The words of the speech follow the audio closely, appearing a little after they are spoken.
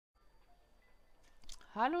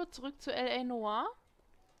Hallo, zurück zu L.A. Noire.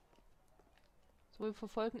 So, wir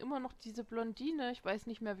verfolgen immer noch diese Blondine. Ich weiß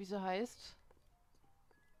nicht mehr, wie sie heißt.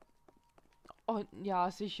 Oh,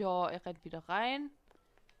 ja, sicher. Er rennt wieder rein.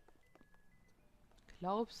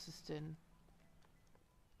 Glaubst du es denn?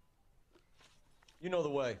 You know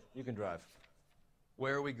the way. You can drive.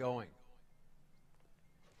 Where are we going?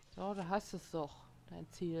 So, du hast es doch. Dein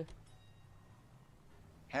Ziel.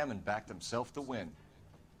 Hammond backed himself to win.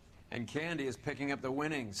 And Candy is picking up the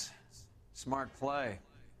winnings. Smart play.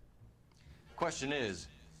 Question is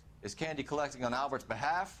Candy collecting on Albert's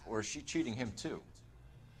behalf, or is she cheating him too?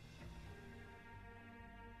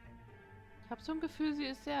 Ich habe so ein Gefühl, sie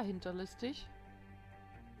ist sehr hinterlistig.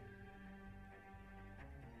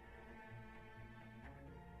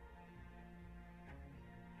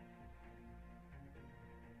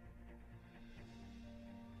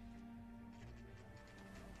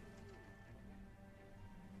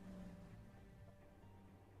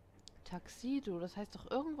 Taxido, das heißt doch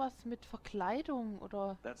irgendwas mit Verkleidung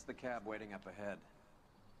oder... That's the cab waiting up ahead.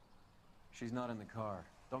 She's not in the car.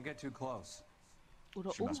 Don't get too close.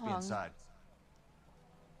 Oder She must be Umhang. inside.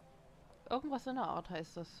 Irgendwas in der Art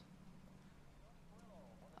heißt das.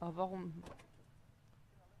 Aber warum?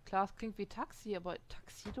 Klar, es klingt wie Taxi, aber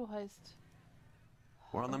Taxido heißt...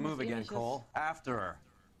 We're on the irgendwas move again, Ähnliches. Cole. After her.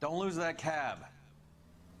 Don't lose that cab.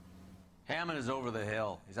 Hammond is over the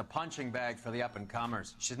hill. He's a punching bag for the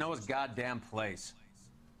up-and-comers. Should know his goddamn place.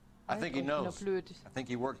 I think he Oh, ich bin ja knows. blöd. I think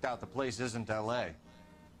he worked out the place isn't L.A.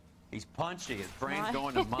 He's punchy. His brain's Nein,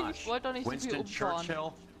 going to ich mush. wollte doch nicht so viel Winston umfahren.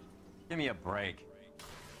 Churchill? Give me a break.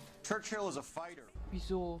 Churchill is a fighter.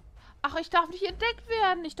 Wieso? Ach, ich darf nicht entdeckt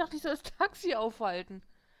werden. Ich dachte, ich soll das Taxi aufhalten.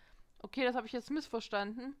 Okay, das habe ich jetzt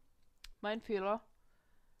missverstanden. Mein Fehler.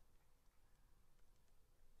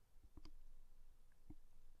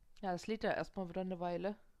 Ja, das lädt ja erstmal wieder eine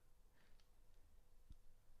Weile.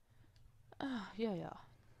 Ah, ja, ja.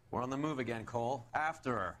 We're on the move again, Cole.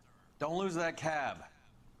 After her. Don't lose that cab.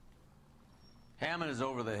 Hammond is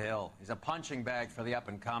over the hill. He's a punching bag for the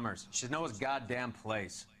up-and-comers. Should know his goddamn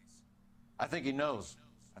place. I think he knows.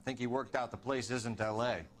 I think he worked out the place isn't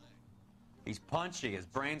L.A. He's punchy. His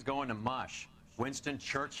brain's going to mush. Winston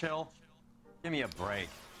Churchill? Give me a break.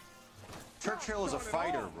 Churchill is a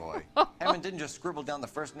fighter, Roy. Hammond didn't just scribble down the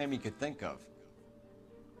first name he could think of.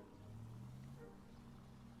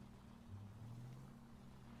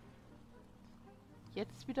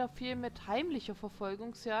 Jetzt wieder viel mit heimlicher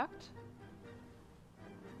Verfolgungsjagd.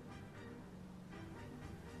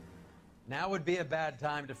 Now would be a bad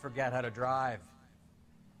time to forget how to drive.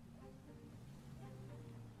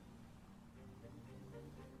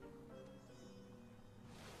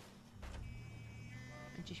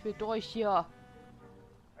 Und ich will durch hier.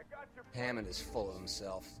 Hammond is full of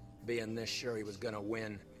himself, being this sure he was gonna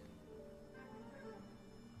win.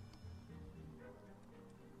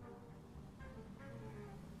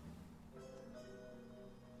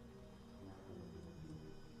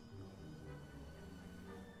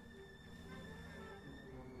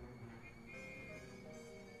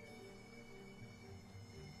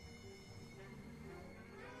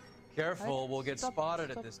 Careful, we'll get Stop,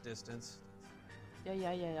 spotted stop. at this distance. Ja,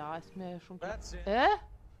 ja, ja, ja, ist mir schon klar. That's it.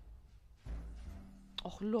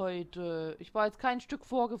 Och Leute, ich war jetzt kein Stück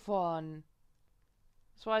vorgefahren.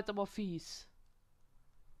 Das war jetzt aber fies.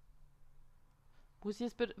 Muss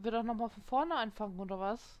ich jetzt wieder nochmal von vorne anfangen, oder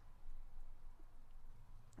was?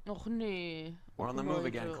 Och nee. We're on the Leute, move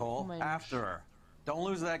again, Cole. Mensch. After her. Don't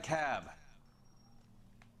lose that cab.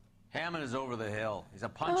 Hammond is over the hill. He's a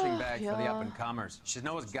punching bag for the ja. up-and-comers. Should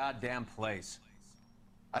know his goddamn place.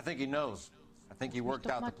 I think he knows. I think he worked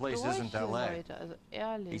Doch out mal the place durch isn't hier, L.A. Leute, also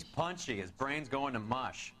ehrlich. He's punchy. His brain's going to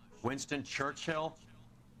mush. Winston Churchill?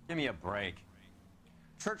 Give me a break.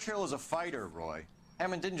 Churchill is a fighter, Roy.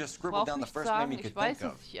 Hammond didn't just scribble Brauch down the nicht first sagen, name he ich could weiß,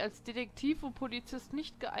 think dass of. ich als Detektiv und Polizist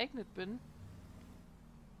nicht geeignet bin.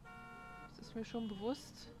 Das ist mir schon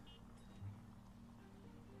bewusst.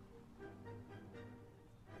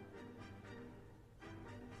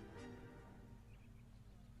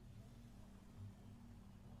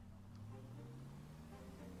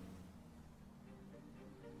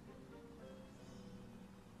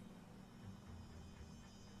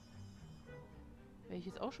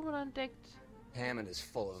 Welches auch schon mal entdeckt? Hammond is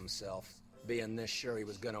full of himself, being this sure he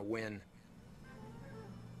was gonna win.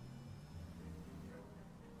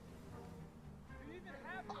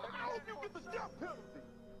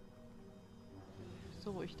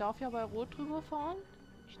 So, ich darf ja bei Rot drüber fahren.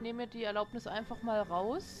 Ich nehme die Erlaubnis einfach mal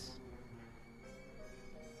raus.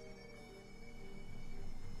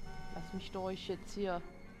 Lass mich durch jetzt hier.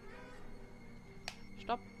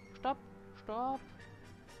 Stopp, stopp, stopp.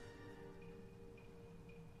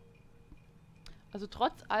 Also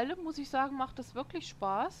trotz allem muss ich sagen, macht das wirklich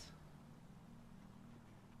Spaß.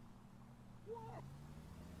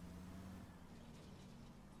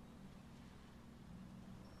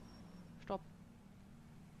 Stopp.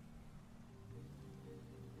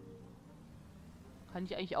 Kann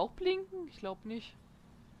ich eigentlich auch blinken? Ich glaube nicht.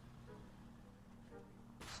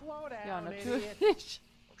 Ja, natürlich.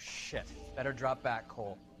 Oh shit. Better drop back,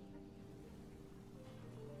 Cole.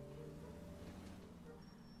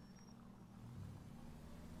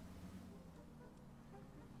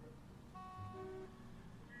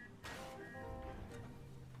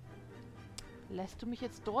 Lässt du mich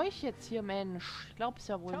jetzt durch jetzt hier, Mensch? Ich glaub's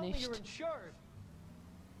ja wohl nicht.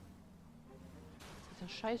 Dieser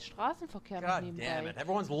scheiß Straßenverkehr noch God damn nebenbei. it.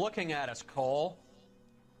 Everyone's looking at us, Cole.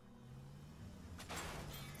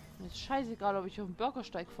 Mir ist scheißegal, ob ich auf dem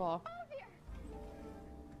Bürgersteig fahre.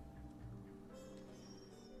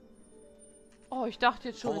 Oh, ich dachte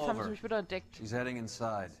jetzt schon, Pull jetzt haben sie over. mich wieder entdeckt. She's heading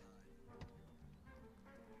inside.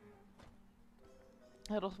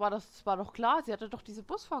 Ja, das war doch klar. Sie hatte doch diese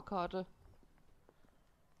Busfahrkarte.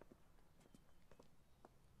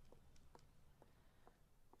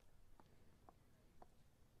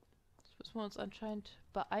 Jetzt müssen wir uns anscheinend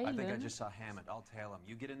I think I beeilen. just saw Hammond. I'll tail him.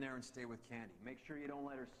 You get in there and stay with Candy. Make sure you don't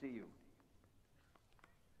let her see you.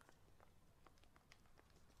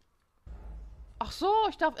 Ach so,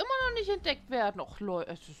 ich darf immer noch nicht entdeckt werden. Och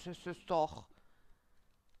Leute, es ist doch...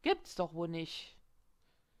 Gibt's doch wohl nicht.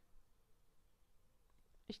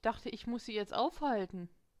 Ich dachte, ich muss sie jetzt aufhalten.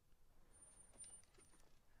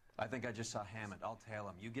 I think I just saw Hammond. I'll tail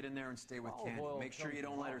him. You get in there and stay with Candy. oil Make sure you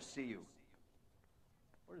comes don't let from her see you.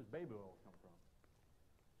 Where does baby oil come from?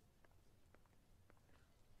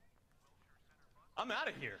 I'm out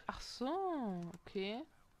of here. Ach so, okay.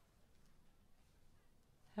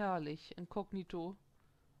 Herrlich, inkognito.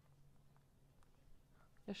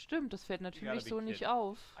 Ja stimmt, das fällt natürlich be so nicht kidding.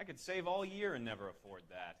 auf. I could save all year and never afford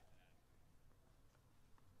that.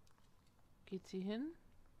 Geht sie hin?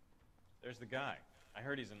 There's the guy. I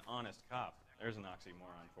heard he's an honest cop. There's an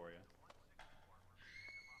oxymoron for you.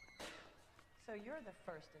 So you're the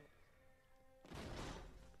first in...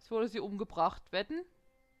 Jetzt wurde sie umgebracht. Wetten?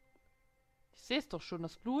 Ich sehe es doch schon,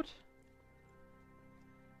 das Blut.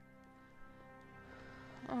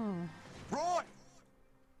 Oh. Roy!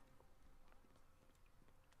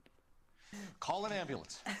 Call an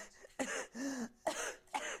ambulance.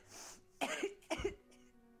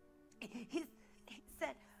 He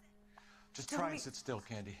said... Just Tell try me- and sit still,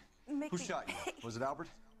 Candy. Make Who me- shot you? Was it Albert?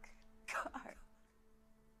 Carl.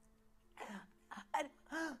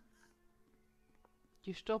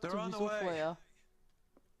 Die stirbt They're on the sowieso way. vorher.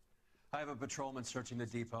 I have a patrolman searching the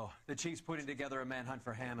depot. The chief's putting together a manhunt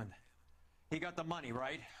for Hammond. He got the money,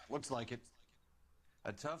 right? Looks like it.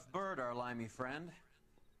 A tough bird, our limey friend.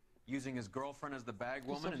 Using his girlfriend as the bag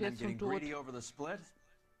doch woman and then jetzt schon getting tot. greedy over the split.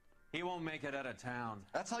 He won't make it out of town.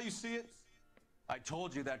 That's how you see it? I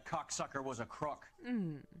told you that cocksucker was a crook.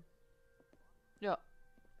 Ja.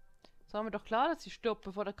 Es war mir doch klar, dass sie stirbt,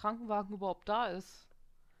 bevor der Krankenwagen überhaupt da ist.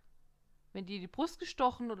 Wenn die in die Brust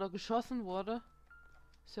gestochen oder geschossen wurde,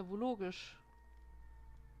 ist ja wohl logisch.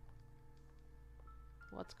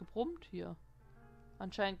 Wo hat's gebrummt hier?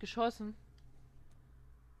 Anscheinend geschossen.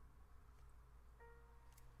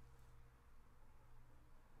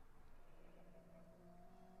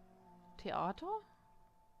 Theater?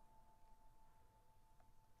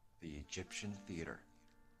 The Egyptian Theater.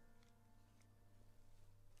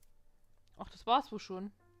 Ach, das war's wohl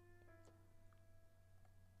schon.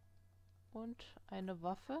 Und eine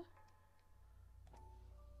Waffe.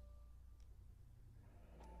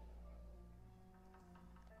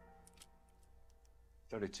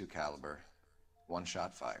 .32 caliber. One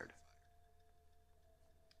shot fired.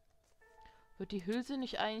 Wird die Hülse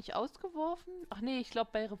nicht eigentlich ausgeworfen? Ach nee, ich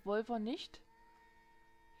glaube bei Revolver nicht.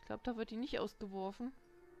 Ich glaube, da wird die nicht ausgeworfen.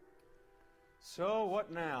 So,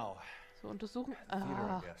 what now? So, untersuchen. Theater,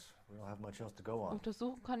 Ah, I guess. We don't have much else to go on.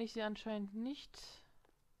 untersuchen kann ich sie anscheinend nicht.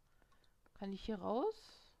 Kann ich hier raus?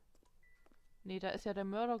 Nee, da ist ja der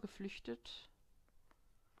Mörder geflüchtet.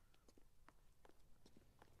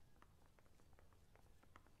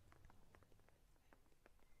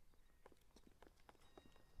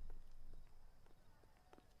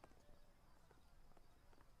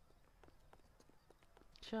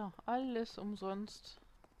 Tja, alles umsonst.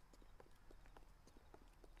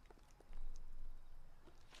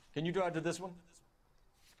 Can you drive to this one?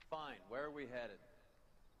 Fine, where are we headed?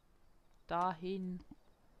 Dahin.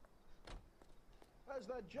 How's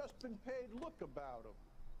that just been paid look about him?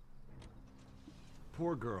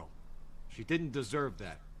 Poor girl. She didn't deserve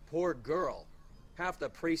that. Poor girl. Half the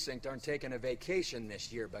precinct aren't taking a vacation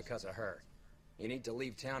this year because of her. You need to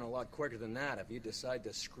leave town a lot quicker than that if you decide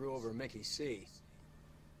to screw over Mickey C.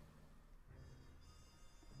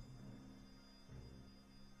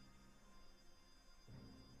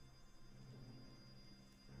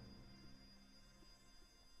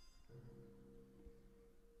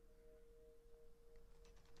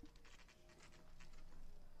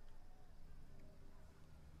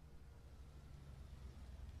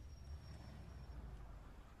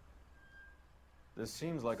 This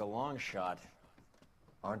seems like a long shot.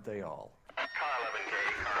 Aren't they all?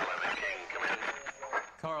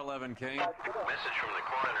 Car 11 King. Message from the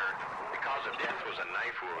coroner. The cause of death was a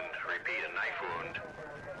knife wound. Repeat, a knife wound.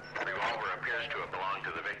 Revolver appears to have belonged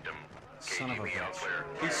to the victim. Son of a KGB all bitch. clear.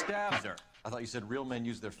 He stabbed her. I thought you said real men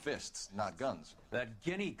use their fists, not guns. That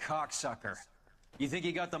guinea cocksucker. You think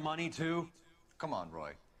he got the money too? Come on,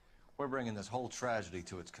 Roy. We're bringing this whole tragedy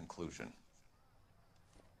to its conclusion.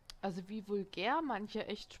 Also wie vulgär manche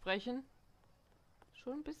echt sprechen.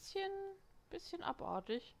 Schon ein bisschen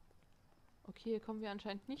abartig. Okay, hier kommen wir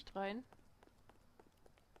anscheinend nicht rein.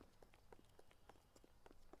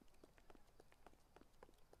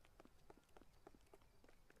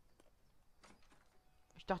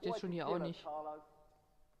 Ich dachte jetzt schon hier auch nicht.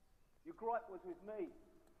 Your gripe was with me.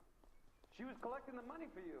 She was collecting the money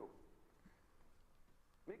for you.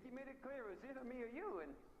 Mickey made it clear it was either me or you,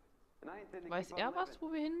 and I intend to Weiß keep on er was, living.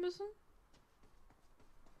 wo wir hin müssen?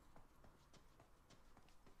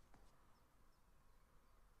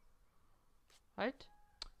 Halt.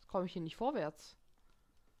 Jetzt komme ich hier nicht vorwärts.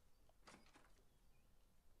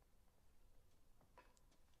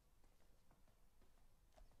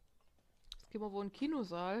 Jetzt gehen wir wohl in den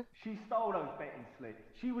Kinosaal. She stole those betting slips.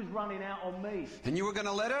 She was running out on me. And you were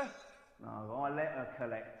gonna let her? No, I let her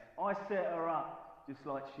collect. I set her up, just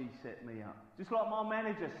like she set me up. Just like my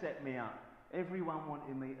manager set me up. Everyone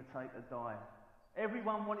wanted me to take a dive.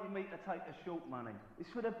 Everyone wanted me to take the short money. It's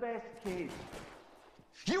for the best kids.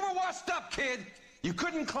 You were washed up, kid! You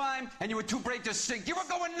couldn't climb, and you were too brave to sink. You were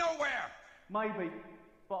going nowhere! Maybe,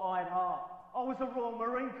 but I had heart. I was a Royal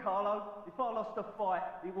Marine, Carlo. If I lost a fight,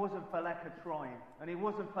 it wasn't for lack of trying, and it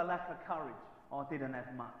wasn't for lack of courage. I didn't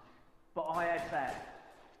have much, but I had that.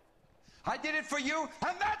 I did it for you,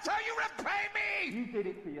 and that's how you repay me! You did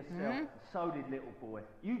it for yourself, so did little boy.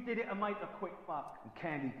 You did it to make a quick buck, and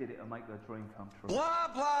Candy did it to make her dream come true. Blah,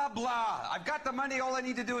 blah, blah. I've got the money. All I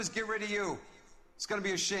need to do is get rid of you. It's gonna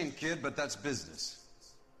be a shame, kid, but that's business.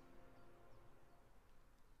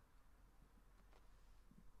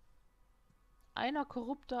 Einer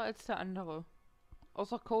korrupter als der andere.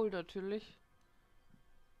 Außer Cole natürlich.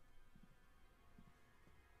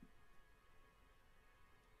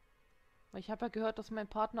 Weil ich habe ja gehört, dass mein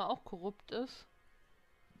Partner auch korrupt ist.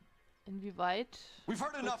 Inwieweit? We've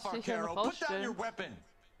heard wird enough, sich ja noch Arcaro. Put down your rausstellen. weapon.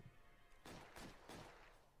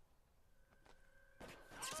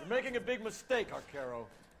 You're making a big mistake, Arcaro.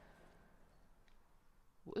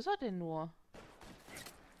 Wo ist er denn nur?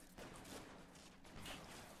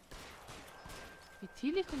 Wie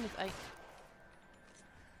ziele ich denn jetzt eigentlich?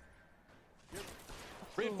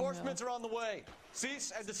 Ach so, Reinforcements are on the way.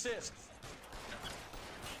 Cease and desist.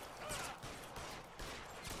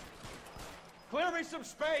 Clear me some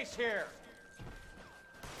space here.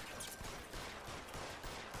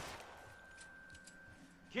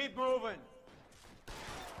 Keep moving.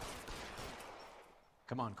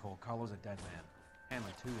 Come on, Cole. Carlo's a dead man.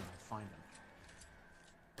 Hanley, too, and I'll find him.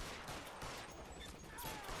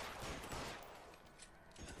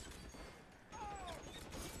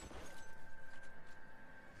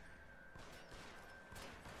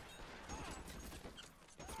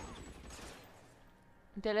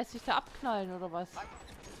 Und der lässt sich da abknallen, oder was?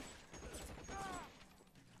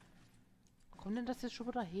 Wo kommt denn das jetzt schon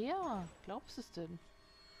wieder her? Glaubst du es denn?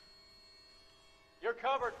 You're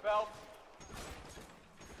covered, Phelps.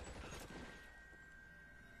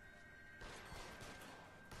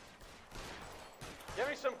 Give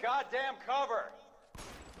me some goddamn cover.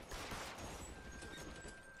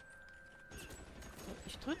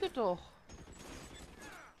 Ich drücke doch.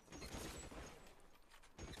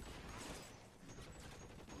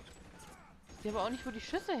 Ich sehe aber auch nicht, wo die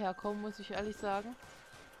Schüsse herkommen, muss ich ehrlich sagen.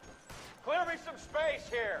 Clear me some space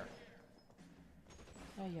here.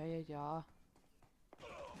 Ja.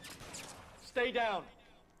 Stay down.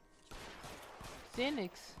 Ich sehe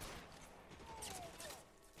nix.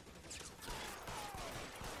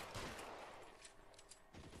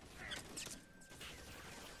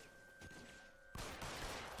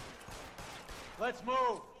 Let's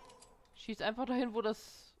move. Schieß einfach dahin, wo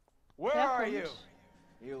das Where are you? herkommt.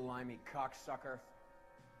 You limey cocksucker.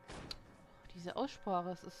 Diese Aussprache,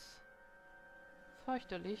 es ist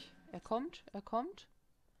fürchterlich. Er kommt.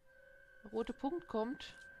 Der rote Punkt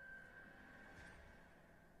kommt.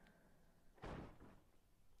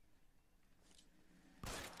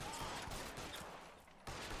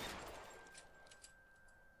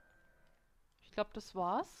 Ich glaube, das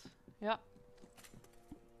war's. Ja.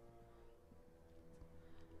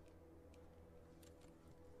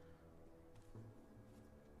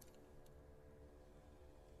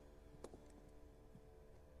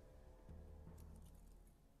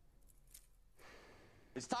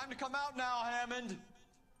 It's time to come out now, Hammond.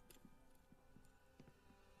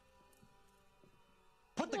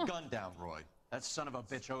 Put the gun down, Roy. That son of a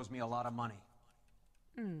bitch owes me a lot of money.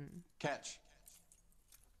 Catch.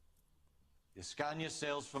 The Scania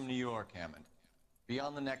sails from New York, Hammond. Be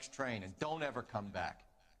on the next train and don't ever come back.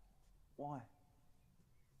 Why?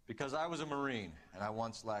 Because I was a Marine and I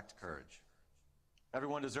once lacked courage.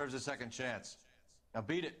 Everyone deserves a second chance. Now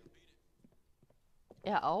beat it.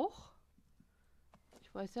 Er auch?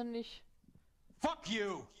 Ich weiß ja nicht. Fuck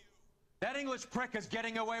you! That English prick is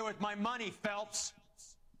getting away with my money, Phelps!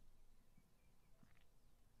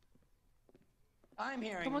 I'm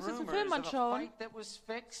hearing Du musst jetzt den rumors Film of a anschauen. fight that was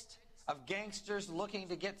fixed, of gangsters looking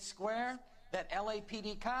to get square, that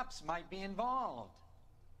LAPD cops might be involved.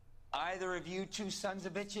 Either of you two sons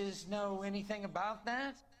of bitches know anything about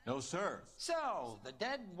that? No, sir. So, the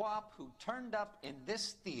dead wop who turned up in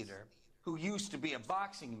this theater, who used to be a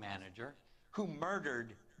boxing manager, who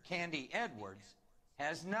murdered Candy Edwards,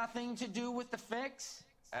 has nothing to do with the fix?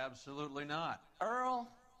 Absolutely not. Earl,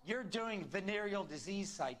 you're doing venereal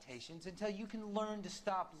disease citations until you can learn to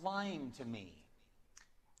stop lying to me.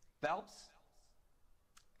 Phelps,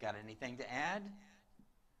 got anything to add?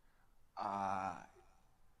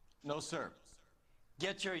 No, sir.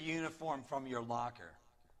 Get your uniform from your locker.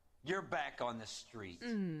 You're back on the street.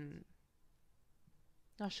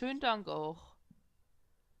 Na, schönen Dank auch.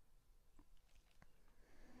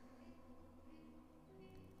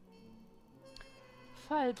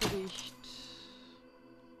 Fallbericht.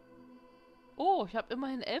 Oh, ich habe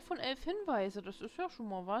immerhin 11 von 11 Hinweise. Das ist ja schon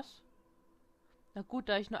mal was. Na gut,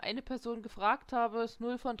 da ich nur eine Person gefragt habe, ist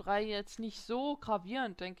 0 von 3 jetzt nicht so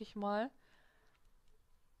gravierend, denke ich mal.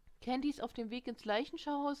 Candy ist auf dem Weg ins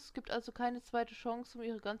Leichenschauhaus. Es gibt also keine zweite Chance, um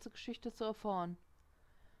ihre ganze Geschichte zu erfahren.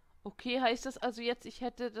 Okay, heißt das also jetzt, ich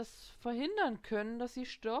hätte das verhindern können, dass sie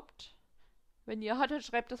stirbt? Wenn ja, dann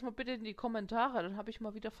schreibt das mal bitte in die Kommentare. Dann habe ich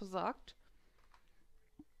mal wieder versagt.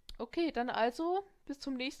 Okay, dann also bis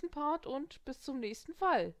zum nächsten Part und bis zum nächsten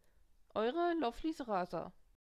Fall. Eure Lovely Raser.